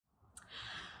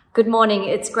Good morning.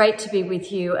 It's great to be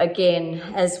with you again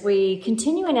as we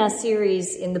continue in our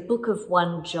series in the book of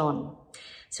 1 John.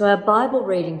 So our Bible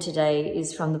reading today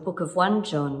is from the book of 1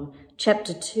 John,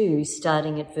 chapter 2,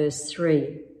 starting at verse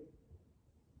 3.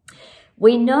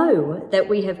 We know that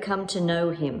we have come to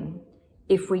know him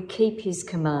if we keep his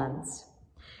commands.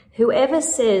 Whoever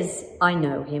says, I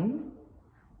know him,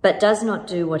 but does not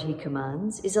do what he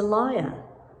commands is a liar.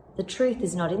 The truth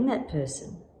is not in that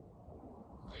person.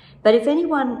 But if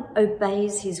anyone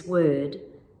obeys his word,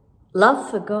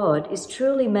 love for God is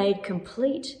truly made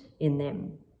complete in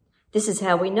them. This is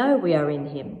how we know we are in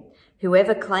him.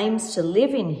 Whoever claims to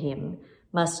live in him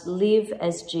must live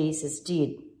as Jesus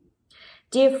did.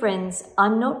 Dear friends,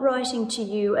 I'm not writing to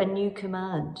you a new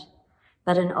command,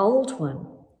 but an old one,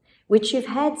 which you've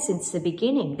had since the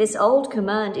beginning. This old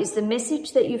command is the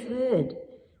message that you've heard.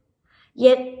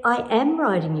 Yet I am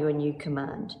writing you a new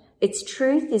command. Its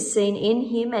truth is seen in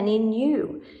him and in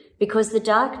you, because the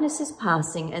darkness is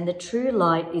passing and the true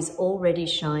light is already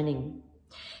shining.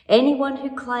 Anyone who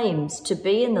claims to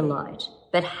be in the light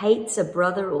but hates a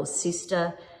brother or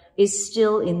sister is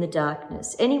still in the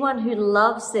darkness. Anyone who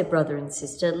loves their brother and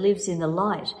sister lives in the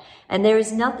light, and there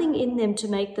is nothing in them to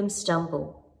make them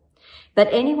stumble. But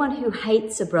anyone who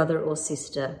hates a brother or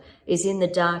sister is in the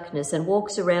darkness and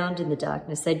walks around in the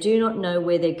darkness. They do not know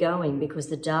where they're going because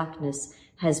the darkness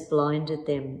has blinded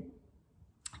them.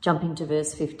 Jumping to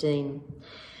verse 15.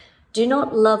 Do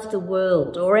not love the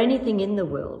world or anything in the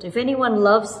world. If anyone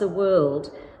loves the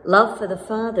world, love for the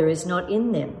Father is not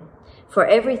in them. For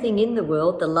everything in the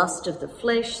world, the lust of the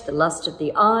flesh, the lust of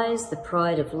the eyes, the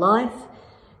pride of life,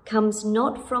 comes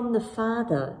not from the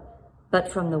Father, but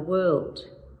from the world.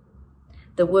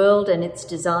 The world and its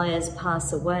desires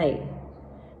pass away,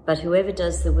 but whoever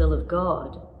does the will of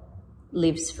God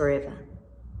lives forever.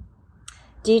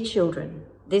 Dear children,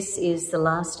 this is the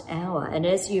last hour, and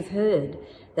as you've heard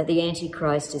that the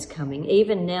Antichrist is coming,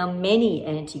 even now many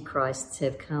Antichrists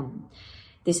have come.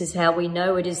 This is how we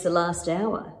know it is the last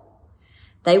hour.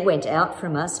 They went out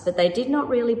from us, but they did not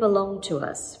really belong to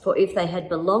us, for if they had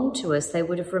belonged to us, they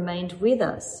would have remained with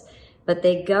us, but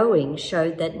their going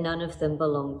showed that none of them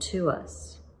belonged to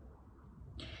us.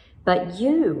 But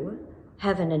you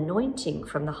have an anointing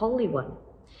from the Holy One,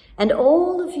 and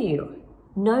all of you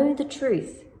know the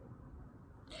truth.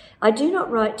 I do not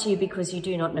write to you because you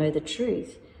do not know the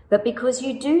truth, but because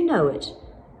you do know it,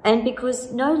 and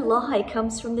because no lie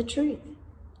comes from the truth.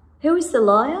 Who is the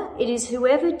liar? It is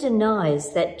whoever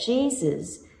denies that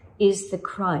Jesus is the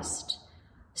Christ.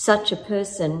 Such a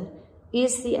person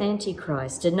is the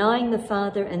Antichrist, denying the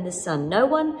Father and the Son. No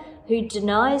one who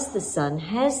denies the Son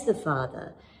has the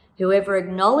Father. Whoever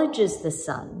acknowledges the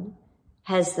Son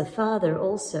has the Father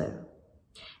also.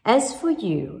 As for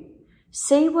you,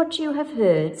 see that what you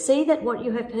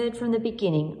have heard from the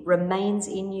beginning remains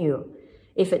in you.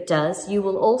 If it does, you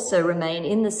will also remain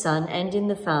in the Son and in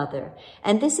the Father.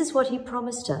 And this is what he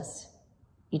promised us,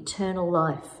 eternal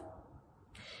life.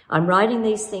 I'm writing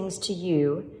these things to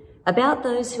you about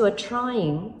those who are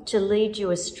trying to lead you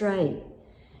astray.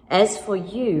 As for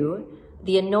you,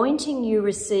 the anointing you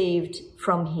received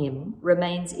from him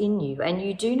remains in you, and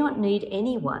you do not need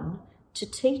anyone to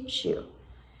teach you.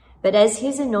 But as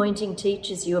his anointing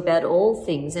teaches you about all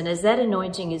things, and as that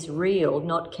anointing is real,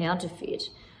 not counterfeit,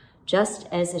 just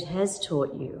as it has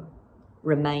taught you,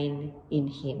 remain in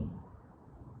him.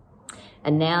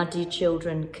 And now, dear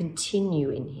children,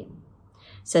 continue in him,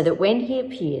 so that when he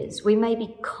appears, we may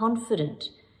be confident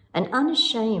and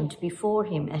unashamed before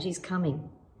him at his coming.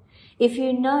 If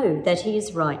you know that he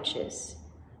is righteous,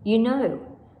 you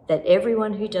know that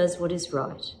everyone who does what is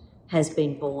right has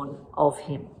been born of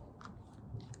him.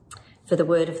 For the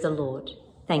word of the Lord,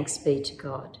 thanks be to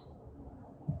God.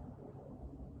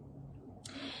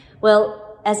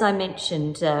 Well, as I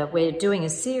mentioned, we're doing a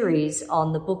series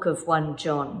on the book of 1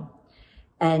 John.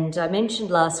 And I mentioned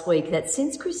last week that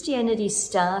since Christianity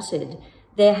started,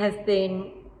 there have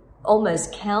been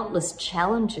almost countless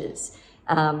challenges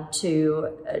to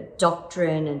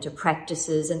doctrine and to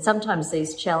practices. And sometimes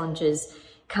these challenges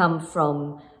come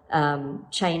from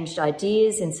changed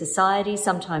ideas in society.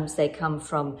 Sometimes they come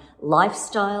from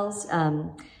lifestyles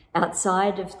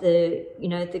outside of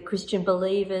the Christian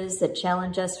believers that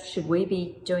challenge us. Should we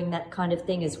be doing that kind of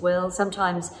thing as well?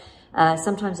 Sometimes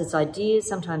it's ideas,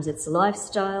 sometimes it's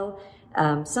lifestyle.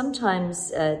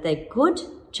 Sometimes they're good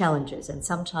challenges, and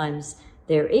sometimes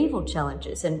they're evil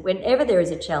challenges. And whenever there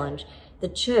is a challenge, the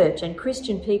church and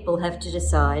Christian people have to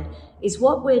decide, is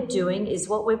what we're doing, is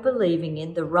what we're believing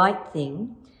in the right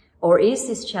thing? Or is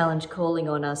this challenge calling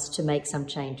on us to make some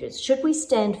changes? Should we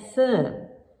stand firm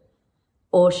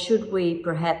Or should we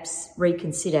perhaps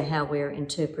reconsider how we're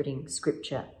interpreting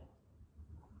Scripture?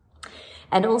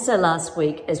 And also last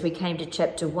week, as we came to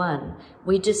chapter 1,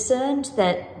 we discerned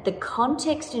that the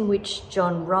context in which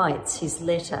John writes his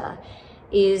letter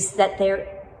is that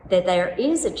there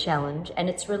is a challenge, and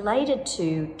it's related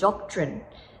to doctrine.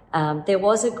 There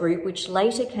was a group which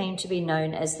later came to be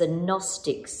known as the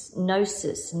Gnostics,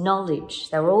 gnosis, knowledge.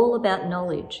 They were all about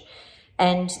knowledge.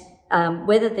 And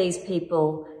whether these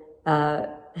people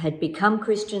had become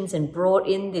Christians and brought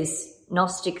in this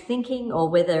Gnostic thinking, or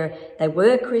whether they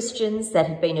were Christians that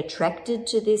had been attracted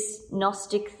to this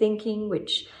Gnostic thinking,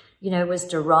 which, was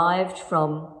derived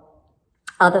from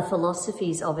other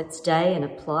philosophies of its day and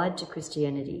applied to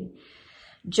Christianity.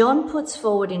 John puts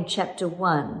forward in chapter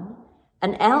 1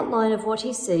 an outline of what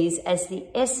he sees as the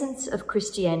essence of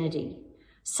Christianity,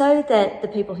 so that the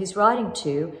people he's writing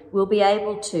to will be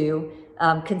able to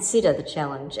consider the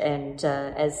challenge and,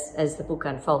 as the book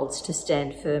unfolds, to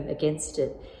stand firm against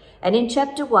it. And in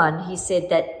chapter 1, he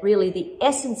said that really the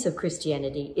essence of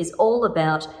Christianity is all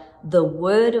about the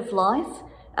word of life,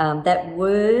 that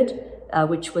word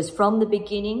which was from the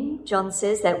beginning, John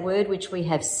says, that word which we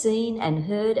have seen and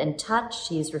heard and touched.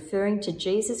 He is referring to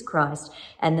Jesus Christ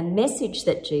and the message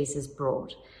that Jesus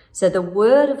brought. So the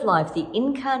word of life, the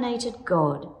incarnated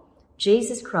God,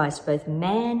 Jesus Christ, both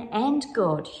man and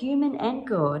God, human and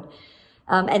God.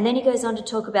 And then he goes on to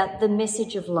talk about the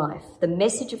message of life. The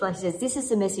message of life, he says, this is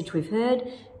the message we've heard.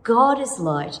 God is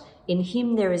light. In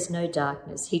him there is no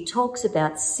darkness. He talks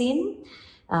about sin,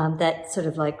 that sort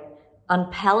of like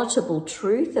unpalatable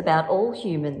truth about all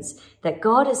humans, that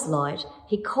God is light.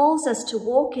 He calls us to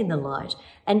walk in the light.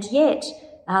 And yet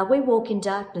we walk in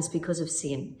darkness because of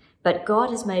sin. But God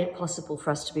has made it possible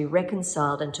for us to be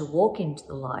reconciled and to walk into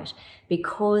the light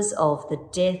because of the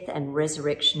death and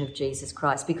resurrection of Jesus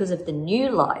Christ, because of the new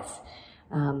life,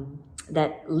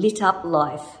 that lit up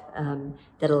life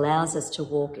that allows us to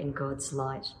walk in God's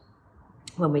light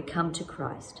when we come to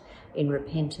Christ in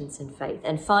repentance and faith.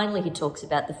 And finally, he talks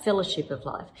about the fellowship of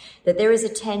life, that there is a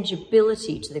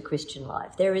tangibility to the Christian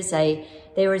life. There is a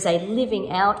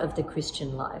living out of the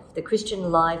Christian life. The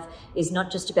Christian life is not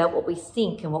just about what we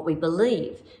think and what we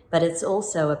believe, but it's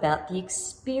also about the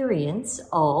experience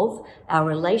of our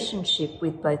relationship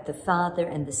with both the Father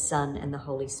and the Son and the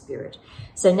Holy Spirit.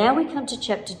 So now we come to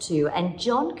chapter 2, and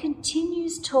John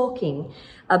continues talking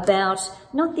about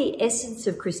not the essence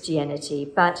of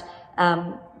Christianity, but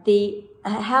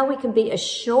how we can be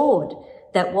assured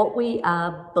that what we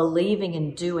are believing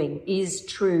and doing is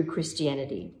true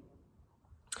Christianity.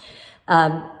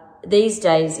 These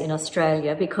days in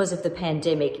Australia, because of the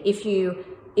pandemic, if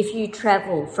you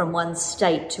travel from one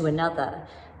state to another,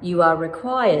 you are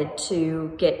required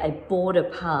to get a border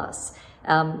pass.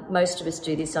 Most of us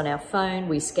do this on our phone.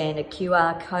 We scan a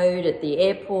QR code at the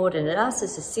airport, and it asks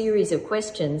us a series of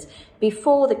questions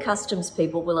before the customs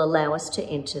people will allow us to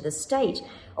enter the state.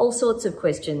 All sorts of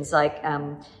questions like,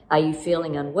 are you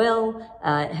feeling unwell?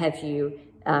 Have you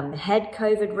had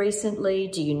COVID recently?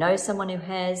 Do you know someone who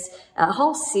has? A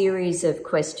whole series of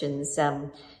questions.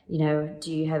 Do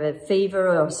you have a fever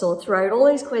or a sore throat? All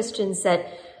these questions that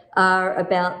are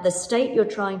about the state you're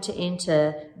trying to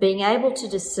enter, being able to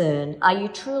discern, are you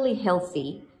truly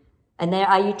healthy? And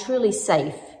are you truly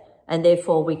safe? And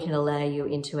therefore we can allow you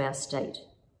into our state.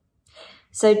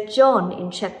 So John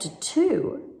in chapter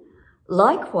 2,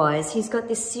 likewise, he's got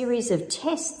this series of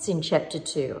tests in chapter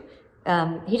 2.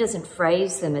 He doesn't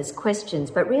phrase them as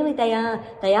questions, but really they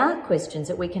are questions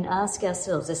that we can ask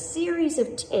ourselves, a series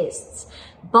of tests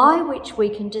by which we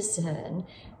can discern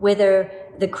whether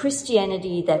the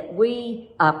Christianity that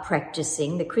we are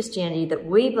practicing, the Christianity that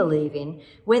we believe in,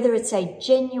 whether it's a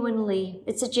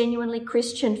genuinely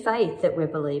Christian faith that we're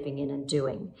believing in and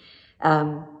doing.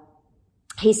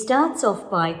 He starts off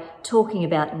by talking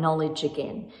about knowledge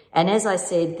again. And as I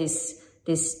said, this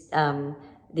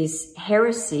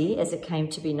heresy, as it came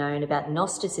to be known, about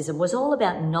Gnosticism, was all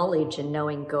about knowledge and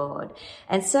knowing God.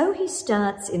 And so he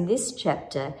starts in this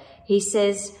chapter, he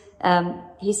says,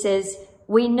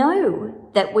 we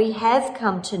know that we have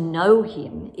come to know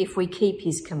him if we keep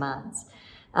his commands.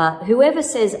 Whoever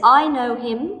says, I know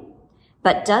him,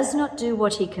 but does not do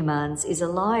what he commands is a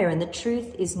liar, and the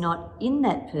truth is not in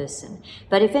that person.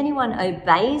 But if anyone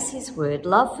obeys his word,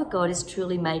 love for God is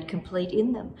truly made complete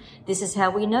in them. This is how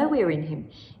we know we're in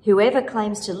him. Whoever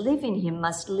claims to live in him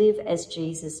must live as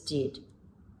Jesus did.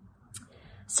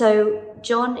 So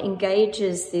John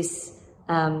engages this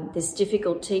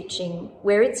difficult teaching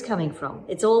where it's coming from.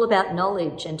 It's all about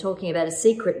knowledge and talking about a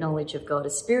secret knowledge of God,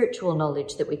 a spiritual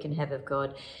knowledge that we can have of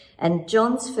God. And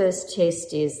John's first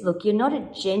test is, look, you're not a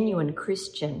genuine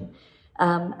Christian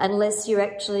unless you're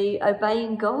actually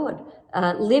obeying God,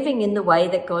 living in the way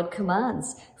that God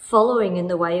commands, following in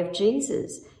the way of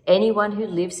Jesus. Anyone who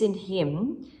lives in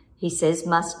him, he says,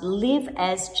 must live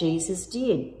as Jesus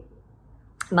did,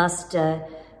 must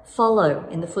follow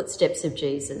in the footsteps of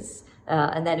Jesus.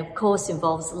 And that, of course,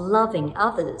 involves loving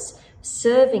others,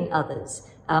 serving others,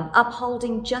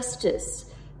 upholding justice,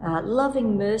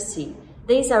 loving mercy.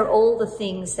 These are all the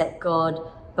things that God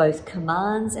both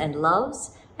commands and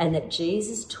loves, and that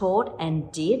Jesus taught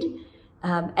and did.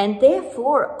 And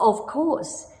therefore, of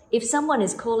course, if someone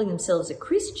is calling themselves a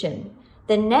Christian,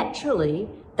 then naturally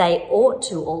they ought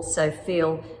to also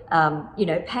feel,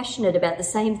 passionate about the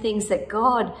same things that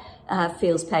God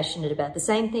feels passionate about, the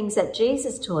same things that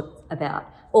Jesus taught about,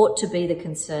 ought to be the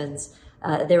concerns,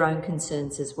 their own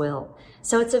concerns as well.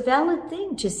 So it's a valid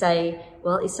thing to say,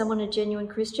 well, is someone a genuine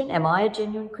Christian? Am I a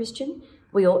genuine Christian?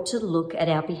 We ought to look at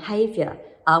our behaviour.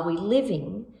 Are we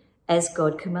living as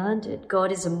God commanded?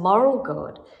 God is a moral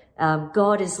God.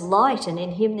 God is light, and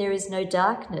in him there is no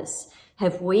darkness.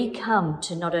 Have we come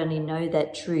to not only know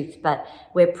that truth, but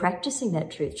we're practicing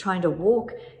that truth, trying to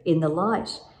walk in the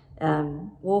light,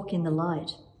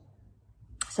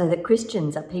 So that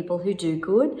Christians are people who do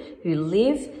good, who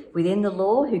live within the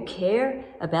law, who care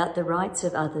about the rights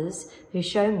of others, who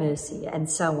show mercy, and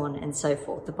so on and so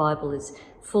forth. The Bible is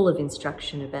full of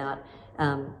instruction about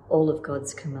all of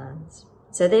God's commands.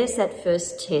 So there's that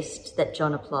first test that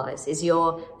John applies. Is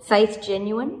your faith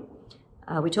genuine?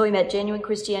 We're talking about genuine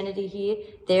Christianity here.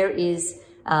 There is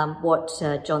what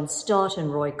John Stott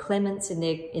and Roy Clements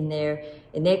in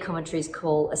their commentaries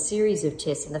call a series of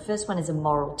tests. And the first one is a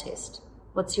moral test.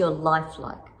 What's your life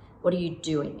like? What are you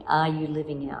doing? Are you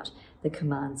living out the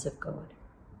commands of God?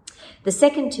 The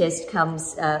second test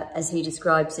comes as he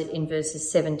describes it in verses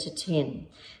 7 to 10.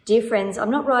 Dear friends,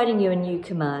 I'm not writing you a new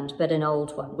command, but an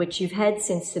old one, which you've had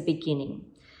since the beginning.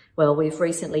 Well, we've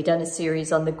recently done a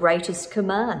series on the greatest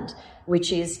command,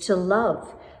 which is to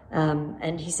love.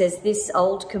 And he says this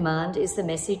old command is the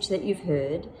message that you've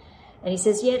heard. And he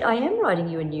says, yet I am writing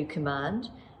you a new command.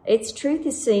 Its truth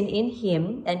is seen in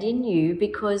him and in you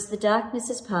because the darkness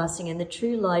is passing and the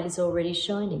true light is already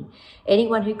shining.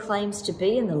 Anyone who claims to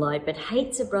be in the light but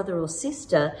hates a brother or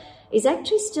sister is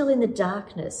actually still in the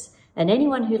darkness. And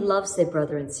anyone who loves their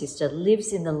brother and sister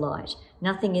lives in the light,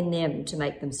 nothing in them to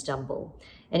make them stumble.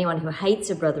 Anyone who hates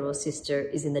a brother or sister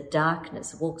is in the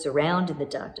darkness, walks around in the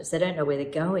darkness. They don't know where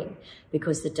they're going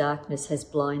because the darkness has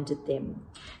blinded them.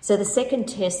 So the second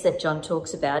test that John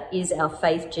talks about, is our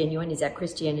faith genuine, is our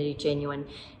Christianity genuine,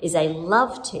 is a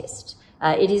love test.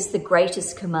 It is the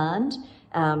greatest command.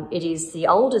 It is the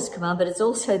oldest command, but it's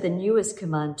also the newest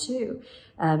command too.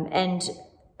 And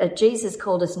Jesus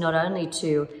called us not only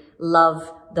to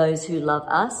love those who love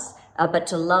us, but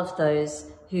to love those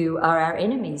who are our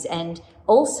enemies, and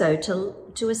also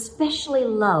to especially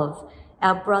love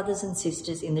our brothers and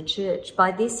sisters in the church.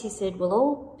 By this, he said, will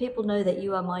all people know that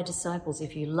you are my disciples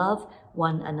if you love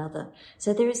one another.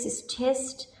 So there is this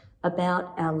test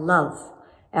about our love,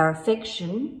 our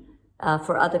affection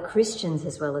for other Christians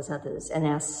as well as others, and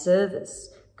our service,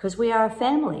 because we are a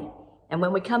family. And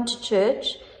when we come to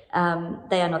church,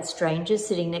 they are not strangers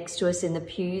sitting next to us in the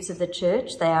pews of the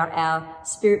church. They are our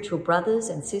spiritual brothers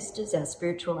and sisters, our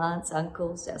spiritual aunts,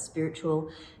 uncles, our spiritual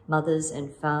mothers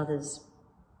and fathers.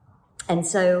 And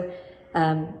so,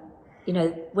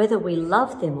 whether we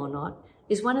love them or not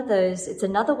is one of those, it's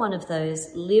another one of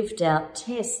those lived out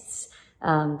tests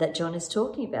that John is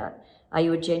talking about. Are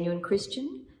you a genuine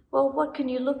Christian? Well, what can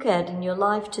you look at in your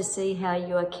life to see how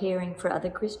you are caring for other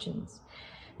Christians?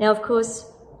 Now, of course,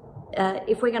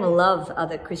 if we're going to love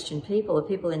other Christian people or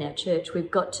people in our church, we've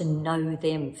got to know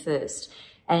them first.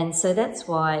 And so that's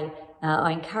why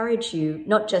I encourage you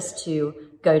not just to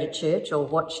go to church or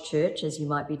watch church, as you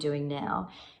might be doing now,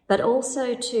 but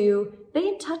also to be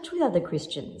in touch with other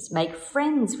Christians, make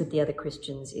friends with the other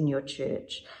Christians in your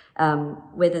church,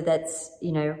 whether that's,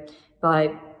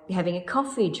 by having a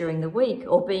coffee during the week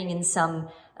or being in some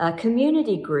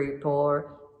community group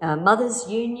or Mothers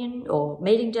Union or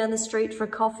meeting down the street for a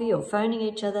coffee or phoning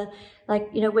each other.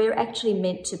 We're actually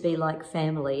meant to be like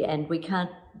family, and we can't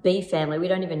be family. We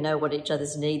don't even know what each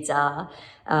other's needs are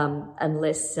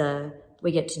unless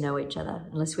we get to know each other,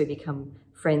 unless we become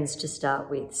friends to start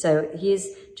with. So here's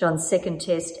John's second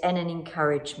test and an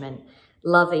encouragement.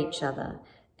 Love each other.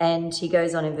 And he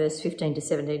goes on in verse 15 to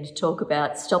 17 to talk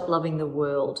about stop loving the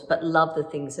world, but love the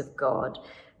things of God,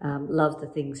 love the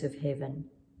things of heaven.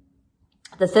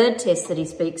 The third test that he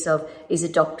speaks of is a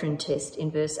doctrine test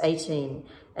in verse 18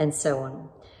 and so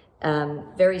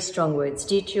on. Very strong words.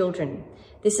 Dear children,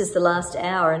 this is the last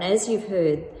hour, and as you've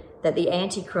heard that the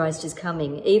Antichrist is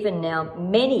coming. Even now,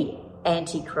 many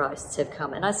Antichrists have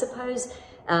come. And I suppose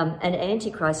an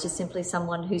Antichrist is simply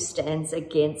someone who stands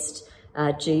against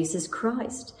Jesus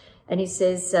Christ. And he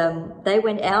says, they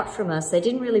went out from us. They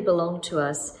didn't really belong to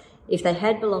us. If they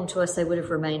had belonged to us, they would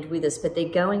have remained with us, but their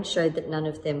going showed that none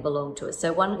of them belonged to us.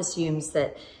 So one assumes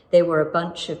that there were a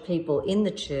bunch of people in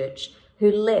the church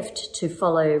who left to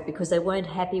follow because they weren't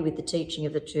happy with the teaching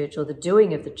of the church or the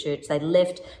doing of the church. They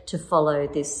left to follow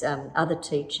this other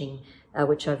teaching,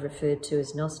 which I've referred to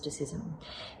as Gnosticism.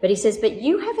 But he says, but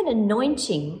you have an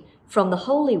anointing from the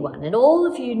Holy One, and all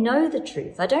of you know the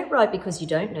truth. I don't write because you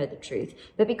don't know the truth,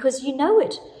 but because you know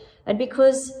it, and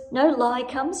because no lie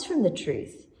comes from the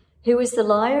truth. Who is the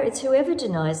liar? It's whoever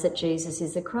denies that Jesus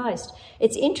is the Christ.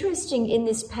 It's interesting in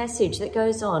this passage that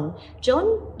goes on,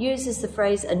 John uses the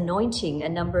phrase anointing a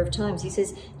number of times. He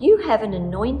says, you have an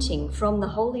anointing from the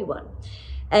Holy One.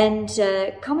 And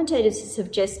commentators have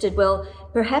suggested, well,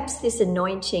 perhaps this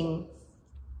anointing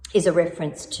is a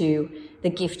reference to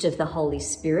the gift of the Holy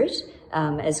Spirit.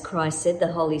 As Christ said,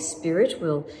 the Holy Spirit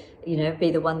will, be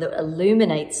the one that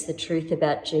illuminates the truth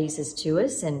about Jesus to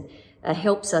us and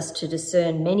helps us to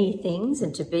discern many things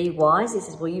and to be wise. He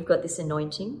says, well, you've got this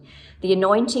anointing. The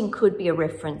anointing could be a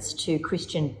reference to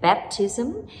Christian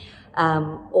baptism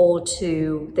or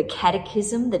to the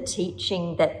catechism, the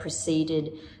teaching that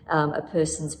preceded a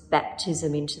person's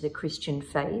baptism into the Christian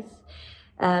faith.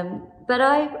 But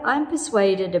I'm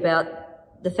persuaded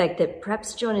about the fact that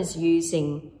perhaps John is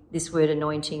using this word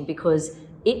anointing because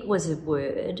it was a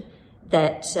word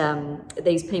that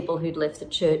these people who'd left the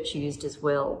church used as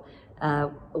well.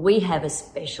 We have a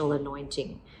special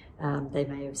anointing, they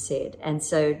may have said. And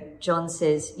so John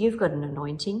says, you've got an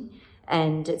anointing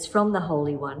and it's from the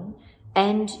Holy One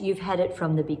and you've had it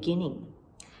from the beginning.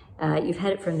 You've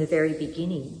had it from the very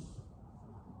beginning.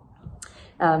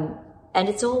 And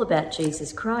it's all about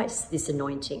Jesus Christ, this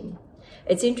anointing.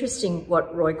 It's interesting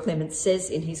what Roy Clements says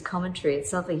in his commentary.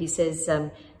 It's lovely. He says,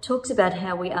 talks about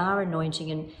how we are anointing,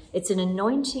 and it's an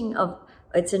anointing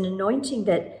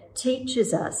that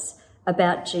teaches us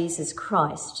about Jesus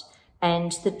Christ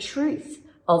and the truth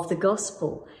of the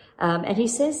gospel. And he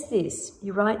says this,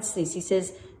 he writes this, he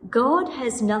says, God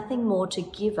has nothing more to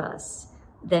give us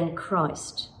than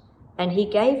Christ, and he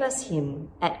gave us him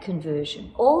at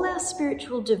conversion. All our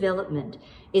spiritual development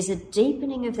is a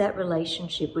deepening of that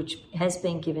relationship which has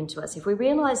been given to us. If we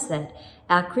realise that,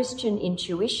 our Christian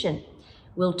intuition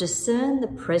will discern the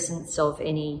presence of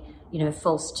any,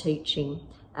 false teaching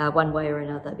one way or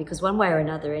another, because one way or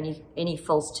another, any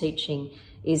false teaching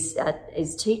is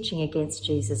teaching against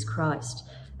Jesus Christ.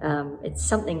 It's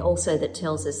something also that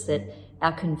tells us that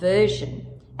our conversion,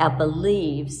 our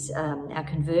beliefs, our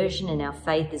conversion and our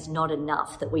faith is not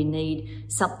enough, that we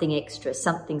need something extra,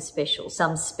 something special,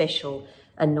 some special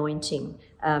anointing.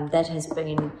 That has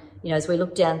been, as we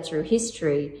look down through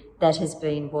history, that has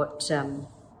been what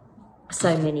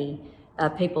so many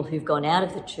people who've gone out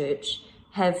of the church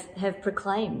have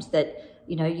proclaimed, that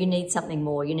you need something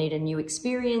more. You need a new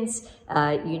experience.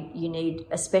 You need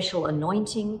a special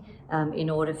anointing in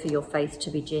order for your faith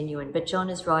to be genuine. But John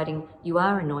is writing, you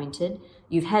are anointed.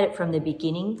 You've had it from the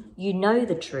beginning. You know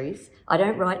the truth. I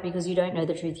don't write because you don't know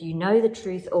the truth. You know the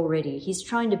truth already. He's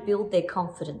trying to build their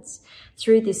confidence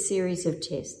through this series of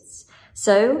tests.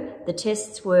 So the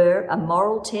tests were a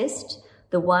moral test.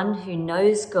 The one who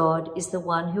knows God is the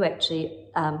one who actually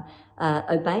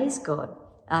obeys God,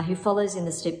 who follows in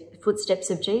the footsteps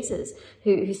of Jesus,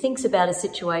 who thinks about a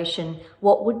situation,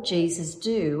 what would Jesus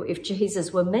do if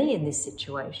Jesus were me in this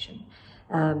situation?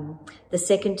 The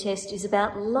second test is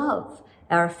about love,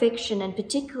 our affection, and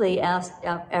particularly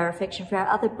our affection for our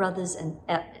other brothers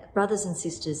and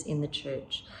sisters in the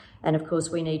church. And of course,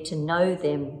 we need to know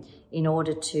them in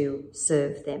order to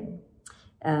serve them.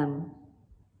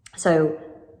 So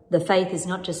the faith is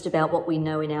not just about what we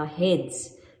know in our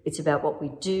heads. It's about what we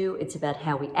do. It's about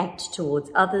how we act towards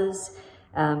others.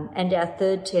 And our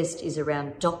third test is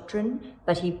around doctrine,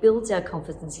 but he builds our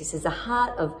confidence. He says the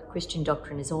heart of Christian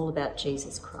doctrine is all about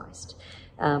Jesus Christ.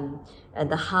 And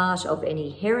the heart of any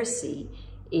heresy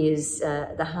is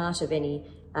the heart of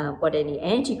what any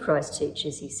Antichrist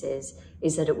teaches, he says,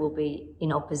 is that it will be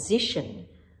in opposition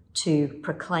to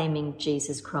proclaiming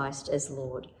Jesus Christ as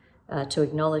Lord, to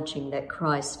acknowledging that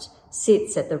Christ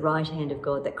sits at the right hand of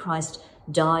God, that Christ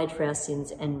died for our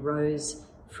sins and rose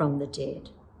from the dead.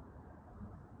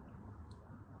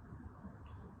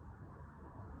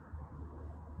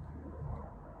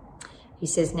 He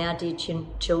says, now, dear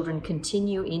children,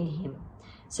 continue in him,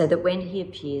 so that when he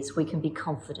appears, we can be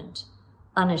confident,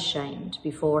 unashamed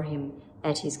before him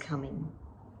at his coming.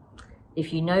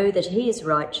 If you know that he is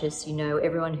righteous, you know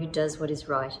everyone who does what is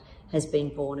right has been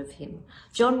born of him.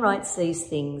 John writes these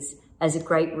things as a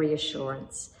great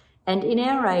reassurance. And in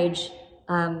our age,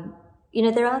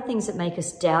 there are things that make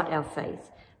us doubt our faith.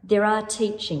 There are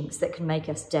teachings that can make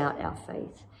us doubt our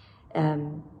faith.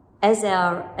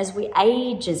 As we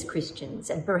age as Christians,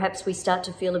 and perhaps we start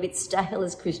to feel a bit stale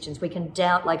as Christians, we can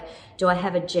doubt, do I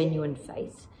have a genuine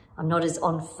faith? I'm not as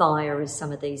on fire as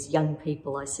some of these young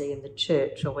people I see in the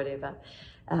church or whatever.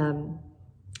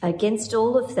 Against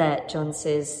all of that, John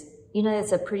says,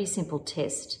 it's a pretty simple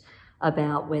test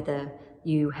about whether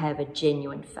you have a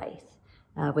genuine faith,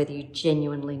 whether you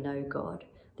genuinely know God.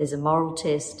 There's a moral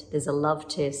test, there's a love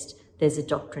test, there's a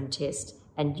doctrine test,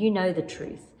 and you know the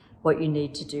truth. What you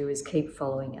need to do is keep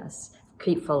following us.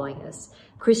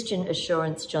 Christian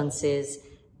assurance, John says,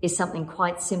 is something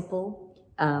quite simple.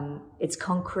 It's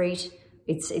concrete.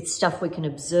 It's stuff we can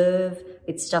observe.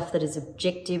 It's stuff that is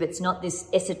objective. It's not this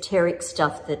esoteric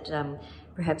stuff that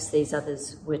perhaps these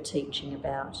others were teaching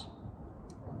about.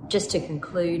 Just to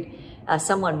conclude,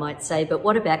 someone might say, but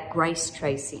what about grace,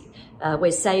 Tracy?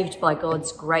 We're saved by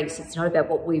God's grace. It's not about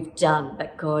what we've done,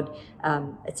 but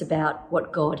it's about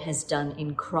what God has done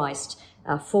in Christ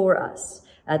for us.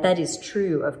 That is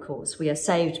true, of course. We are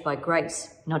saved by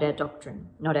grace, not our doctrine,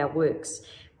 not our works.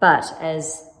 But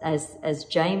as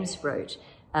James wrote,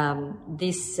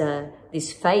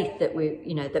 this faith that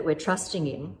we're trusting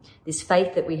in, this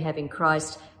faith that we have in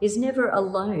Christ, is never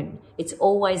alone. It's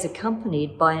always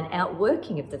accompanied by an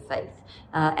outworking of the faith,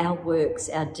 our works,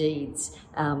 our deeds,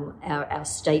 our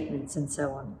statements, and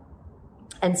so on.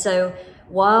 And so,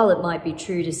 while it might be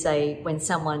true to say when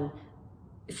someone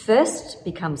first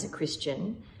becomes a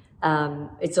Christian,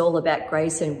 it's all about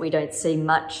grace, and we don't see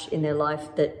much in their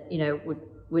life that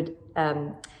would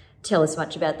tell us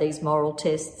much about these moral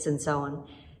tests and so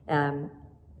on.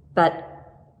 But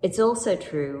it's also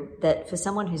true that for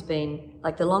someone who's been,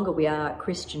 the longer we are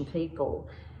Christian people,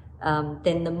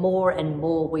 then the more and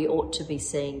more we ought to be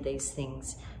seeing these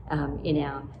things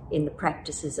in the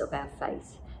practices of our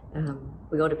faith.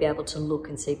 We ought to be able to look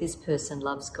and see this person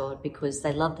loves God because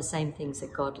they love the same things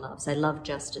that God loves. They love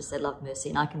justice, they love mercy,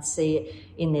 and I can see it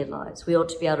in their lives. We ought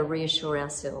to be able to reassure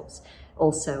ourselves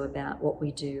also about what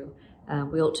we do.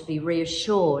 We ought to be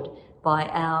reassured by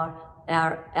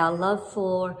our love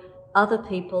for other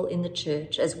people in the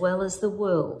church as well as the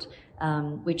world,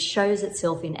 which shows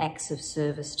itself in acts of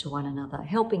service to one another,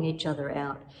 helping each other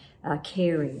out,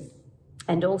 caring,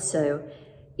 and also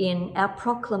in our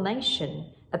proclamation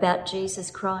about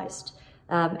Jesus Christ.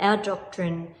 Our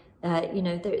doctrine,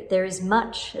 there is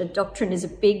much. Doctrine is a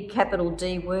big capital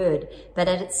D word, but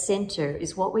at its centre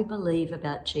is what we believe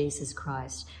about Jesus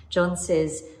Christ. John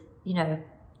says,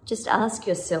 just ask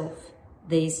yourself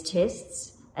these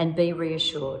tests and be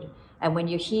reassured. And when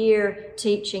you hear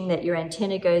teaching that your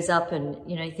antenna goes up and,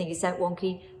 you think, is that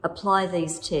wonky? Apply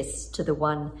these tests to the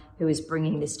one who is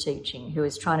bringing this teaching, who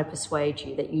is trying to persuade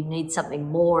you that you need something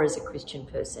more as a Christian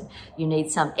person. You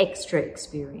need some extra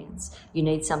experience. You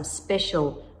need some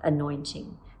special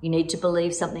anointing. You need to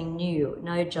believe something new.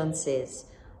 No, John says,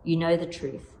 you know the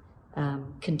truth.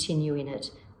 Continue in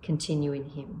it. Continue in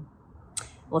him.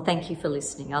 Well, thank you for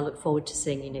listening. I look forward to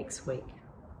seeing you next week.